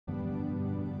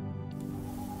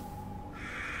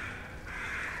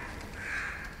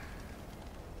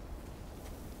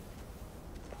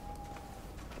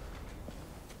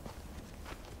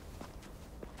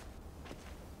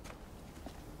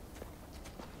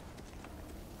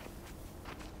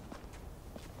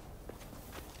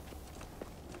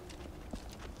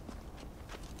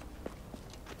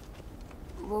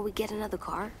Will we get another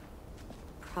car?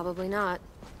 Probably not.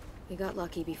 We got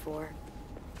lucky before.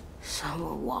 So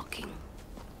we're walking.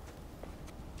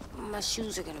 My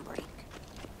shoes are gonna break.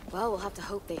 Well, we'll have to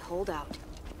hope they hold out.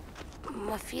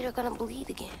 My feet are gonna bleed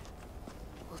again.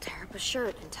 We'll tear up a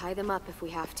shirt and tie them up if we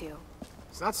have to.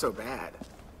 It's not so bad.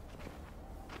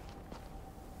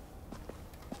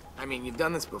 I mean, you've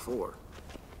done this before.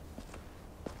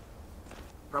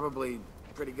 Probably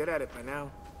pretty good at it by now.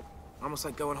 Almost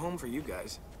like going home for you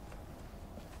guys.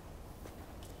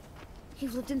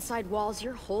 You've lived inside walls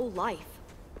your whole life.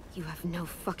 You have no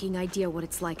fucking idea what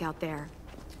it's like out there.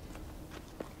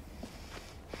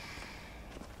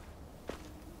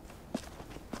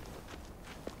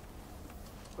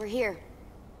 We're here.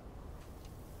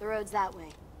 The road's that way.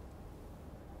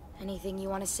 Anything you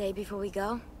want to say before we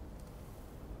go?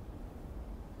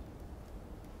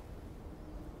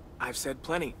 I've said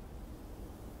plenty.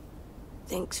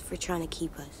 Thanks for trying to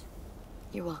keep us.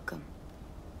 You're welcome.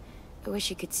 I wish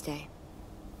you could stay.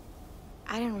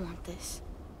 I didn't want this.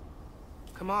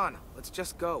 Come on, let's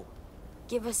just go.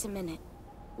 Give us a minute,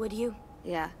 would you?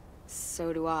 Yeah,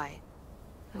 so do I.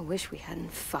 I wish we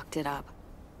hadn't fucked it up.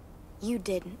 You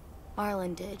didn't.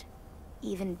 Marlon did.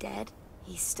 Even dead,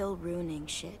 he's still ruining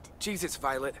shit. Jesus,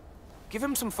 Violet. Give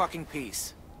him some fucking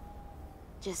peace.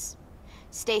 Just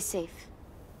stay safe.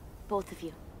 Both of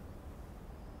you.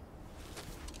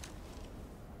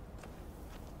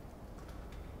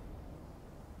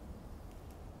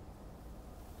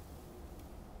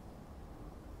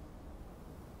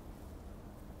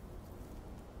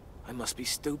 I must be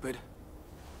stupid.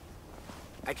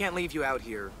 I can't leave you out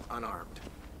here unarmed.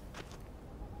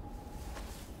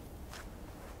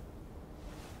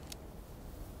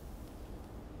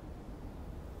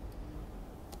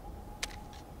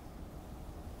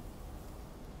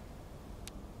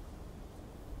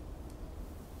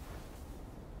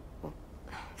 Well,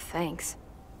 thanks.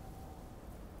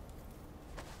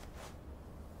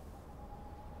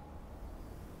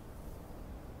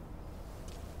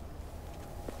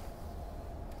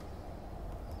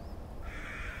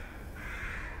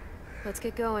 Let's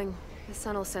get going. The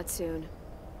sun will set soon.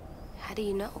 How do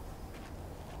you know?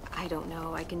 I don't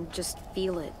know. I can just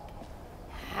feel it.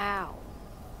 How?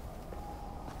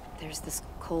 There's this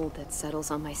cold that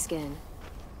settles on my skin.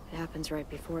 It happens right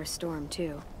before a storm,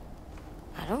 too.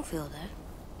 I don't feel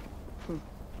that.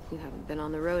 You haven't been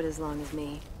on the road as long as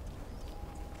me.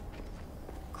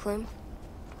 Clem?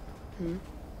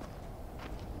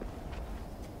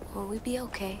 Will we be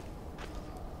okay?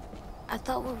 I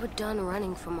thought we were done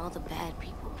running from all the bad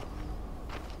people.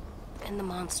 And the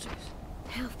monsters.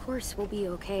 Yeah, of course we'll be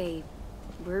okay.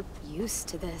 We're used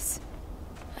to this.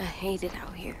 I hate it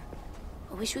out here.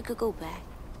 I wish we could go back.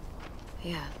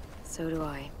 Yeah, so do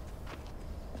I.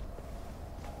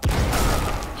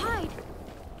 Hide!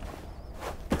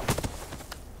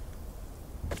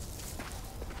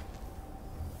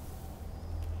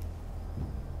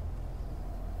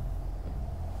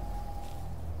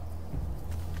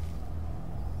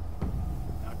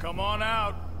 Come on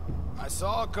out. I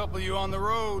saw a couple of you on the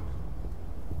road.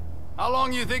 How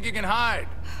long you think you can hide?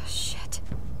 Oh, shit.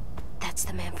 That's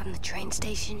the man from the train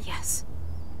station? Yes.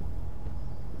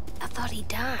 I thought he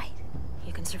died.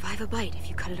 You can survive a bite if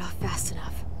you cut it off fast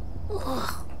enough.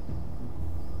 Ugh.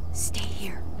 Stay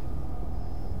here.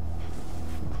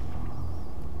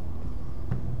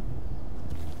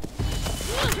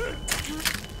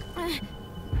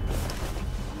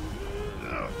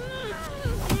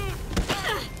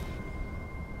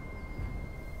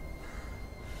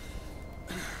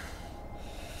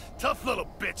 Tough little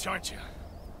bitch, aren't you?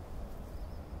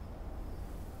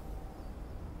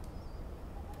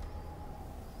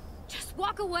 Just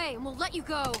walk away and we'll let you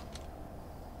go.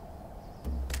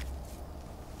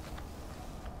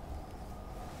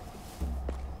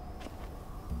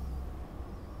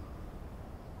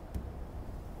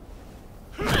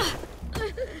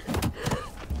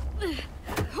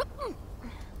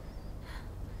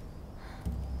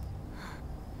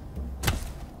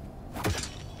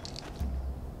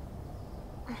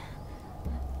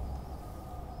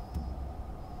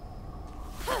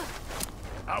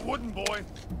 I wouldn't, boy.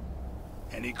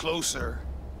 Any closer,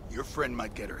 your friend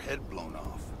might get her head blown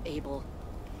off. Abel.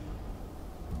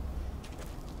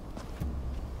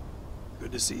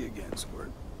 Good to see you again,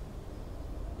 Squirt.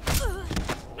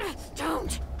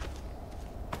 Don't!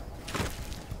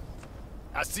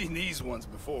 I've seen these ones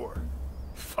before.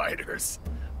 Fighters.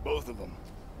 Both of them.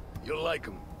 You'll like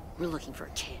them. We're looking for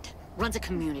a kid. Runs a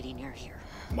community near here.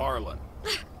 Marlon.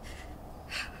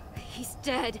 He's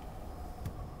dead.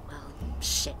 Well,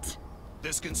 shit.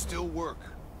 This can still work.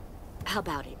 How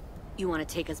about it? You want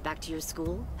to take us back to your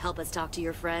school? Help us talk to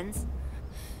your friends?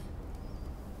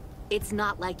 It's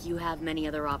not like you have many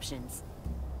other options.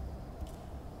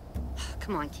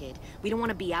 Come on, kid. We don't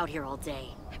want to be out here all day.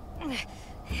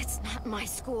 It's not my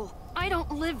school. I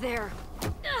don't live there.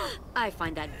 I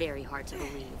find that very hard to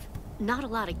believe. Not a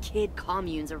lot of kid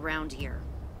communes around here.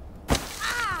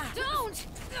 Don't!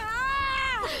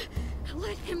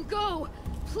 Let him go,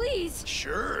 please.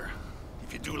 Sure,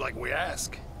 if you do like we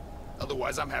ask.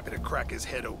 Otherwise, I'm happy to crack his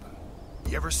head open.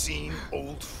 You ever seen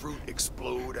old fruit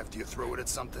explode after you throw it at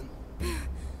something?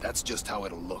 That's just how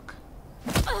it'll look.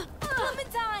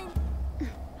 Clementine!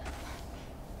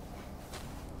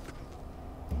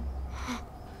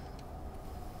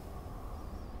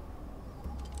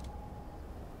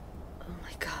 Oh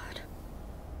my god.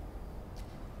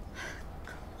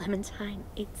 Clementine,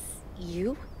 it's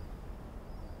you?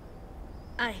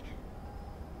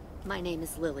 My name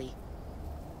is Lily.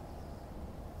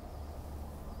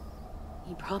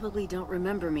 You probably don't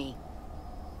remember me.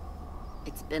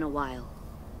 It's been a while.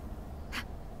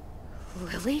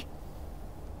 Lily?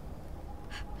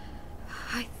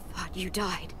 I thought you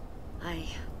died. I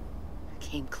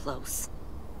came close.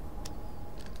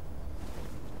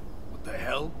 What the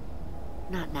hell?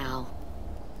 Not now.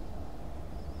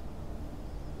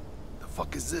 The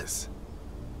fuck is this?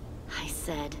 I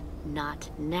said, not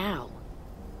now.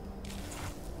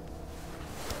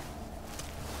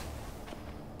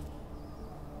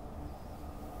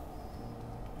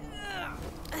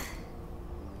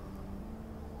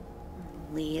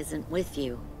 Lee isn't with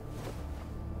you.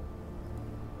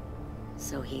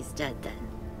 So he's dead then.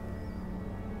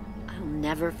 I'll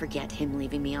never forget him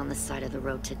leaving me on the side of the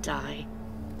road to die.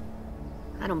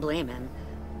 I don't blame him.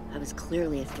 I was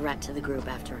clearly a threat to the group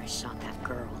after I shot that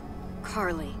girl.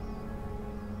 Carly.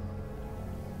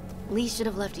 Lee should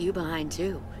have left you behind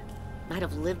too. Might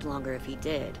have lived longer if he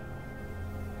did.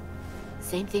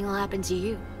 Same thing will happen to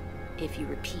you, if you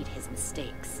repeat his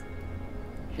mistakes.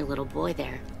 Your little boy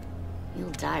there, you'll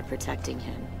die protecting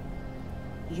him.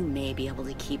 You may be able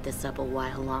to keep this up a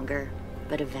while longer,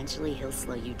 but eventually he'll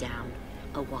slow you down.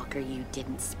 A walker you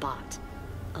didn't spot.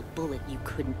 A bullet you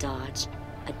couldn't dodge.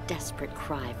 A desperate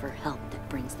cry for help that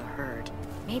brings the herd.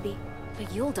 Maybe,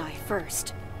 but you'll die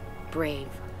first. Brave,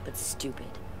 but stupid.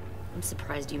 I'm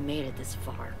surprised you made it this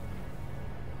far.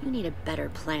 You need a better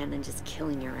plan than just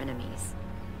killing your enemies.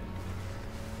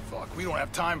 Fuck, we don't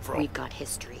have time for all... We've got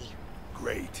history.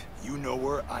 Great. You know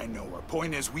her, I know her.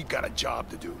 Point is, we got a job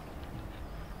to do.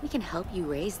 We can help you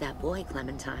raise that boy,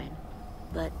 Clementine.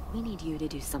 But we need you to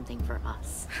do something for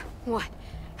us. What?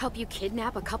 Help you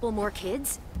kidnap a couple more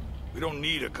kids? We don't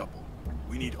need a couple.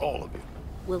 We need all of it.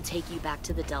 We'll take you back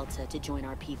to the Delta to join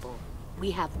our people.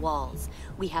 We have walls,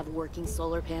 we have working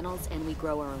solar panels, and we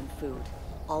grow our own food.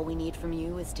 All we need from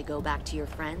you is to go back to your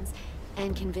friends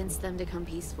and convince them to come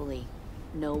peacefully.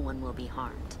 No one will be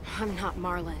harmed. I'm not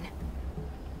Marlon.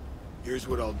 Here's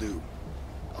what I'll do.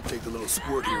 I'll take the little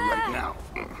squirt here right now.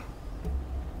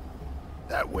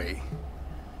 That way,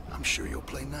 I'm sure you'll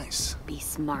play nice. Be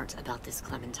smart about this,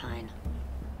 Clementine.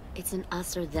 It's an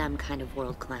us or them kind of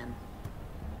world, Clem.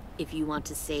 If you want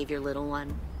to save your little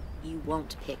one, you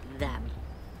won't pick them.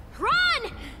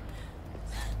 Run!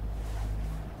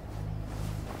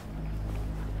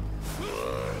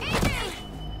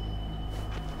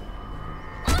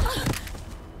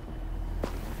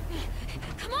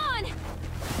 Come on!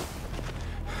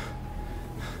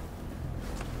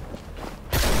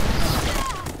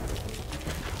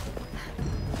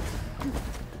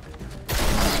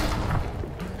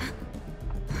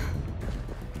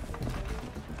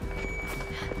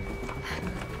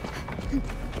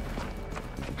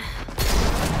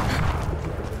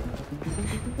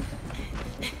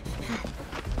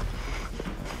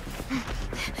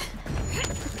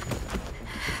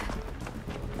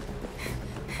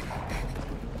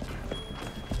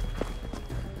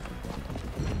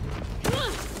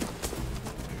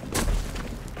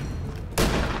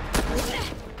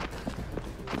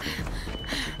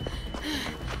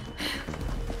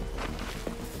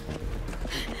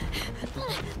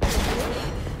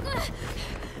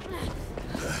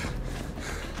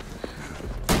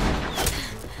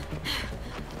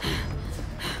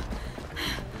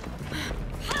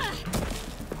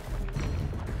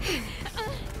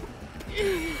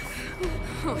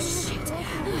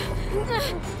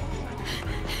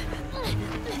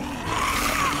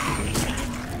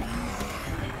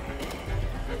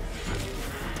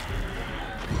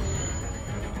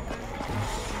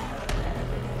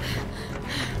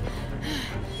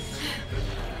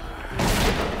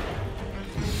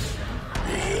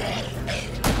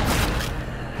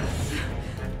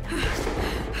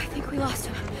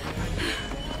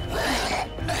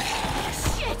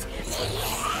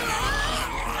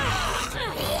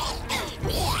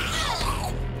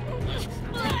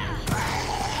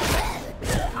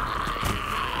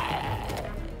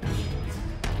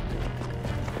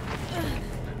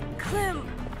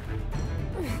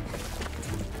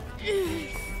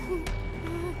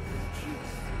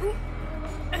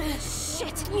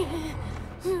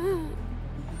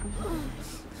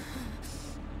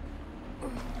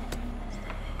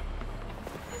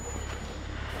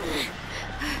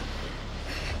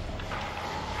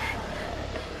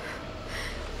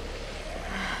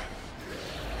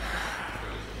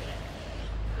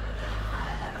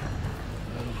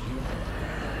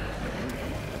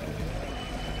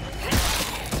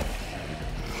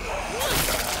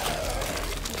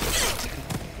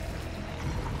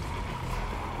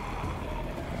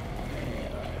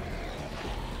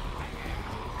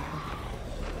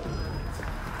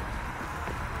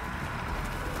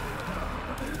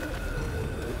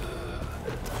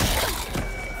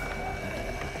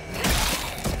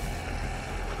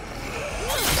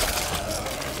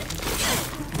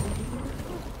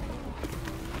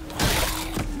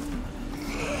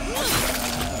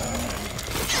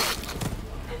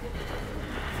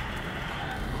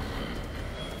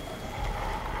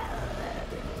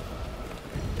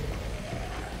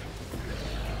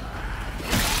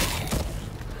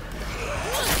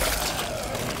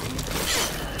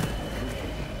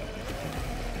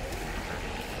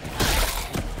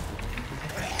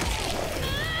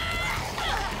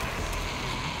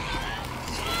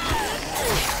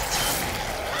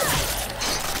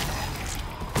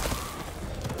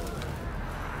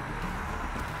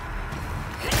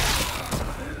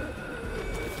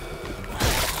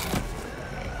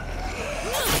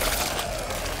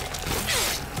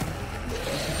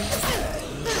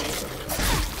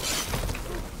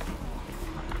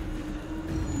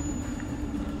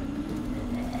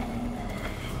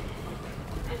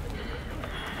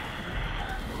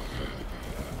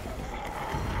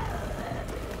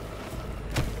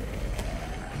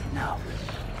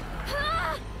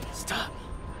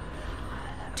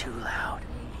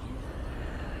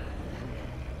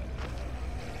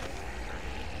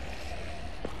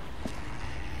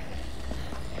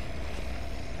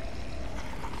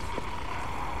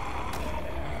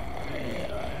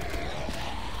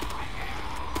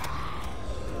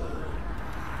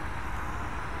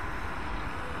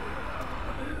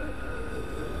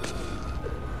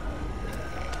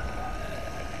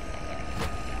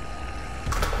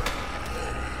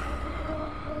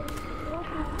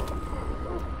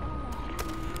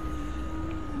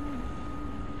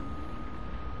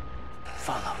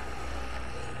 Follow.